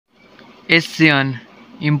Asian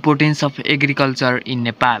importance of agriculture in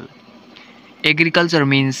Nepal. Agriculture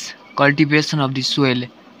means cultivation of the soil,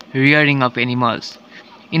 rearing of animals.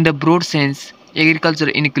 In the broad sense, agriculture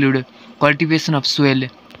includes cultivation of soil,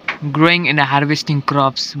 growing and harvesting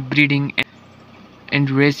crops, breeding and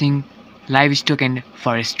raising livestock and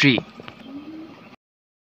forestry.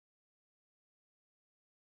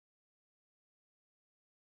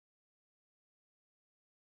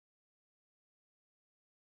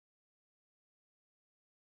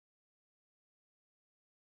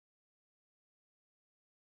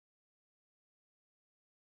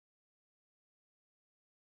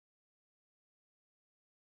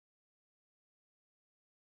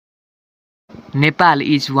 Nepal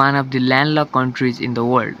is one of the landlocked countries in the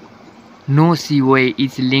world. No seaway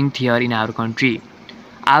is linked here in our country.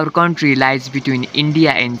 Our country lies between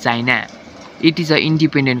India and China. It is an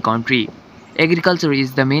independent country. Agriculture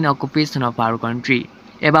is the main occupation of our country.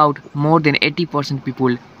 About more than 80%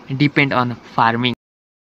 people depend on farming.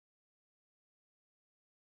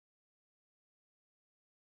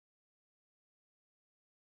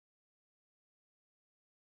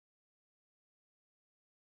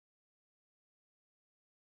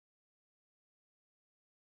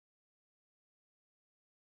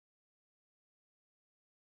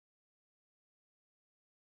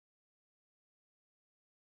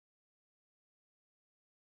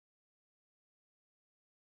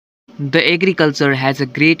 The agriculture has a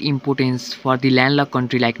great importance for the landlocked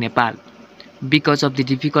country like Nepal. Because of the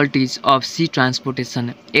difficulties of sea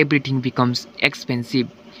transportation, everything becomes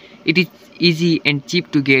expensive. It is easy and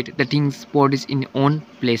cheap to get the things produced in own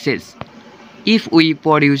places. If we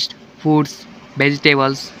produced foods,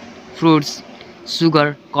 vegetables, fruits,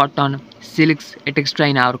 sugar, cotton, silks, etc.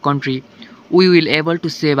 in our country, we will able to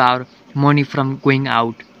save our money from going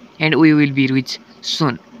out and we will be rich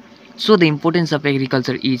soon. So the importance of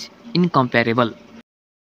agriculture is incomparable.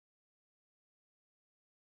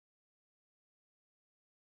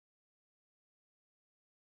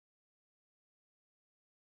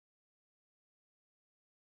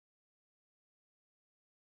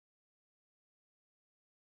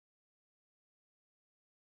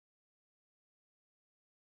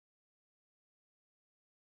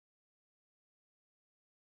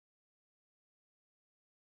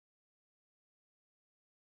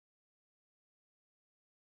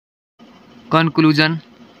 Conclusion.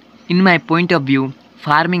 In my point of view,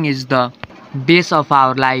 farming is the base of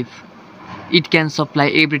our life. It can supply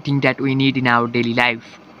everything that we need in our daily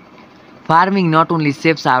life. Farming not only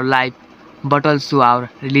saves our life but also our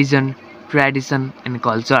religion, tradition, and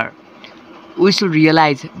culture. We should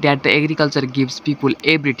realize that the agriculture gives people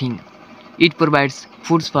everything. It provides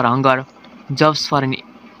foods for hunger, jobs for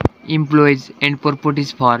employees, and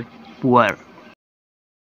properties for poor.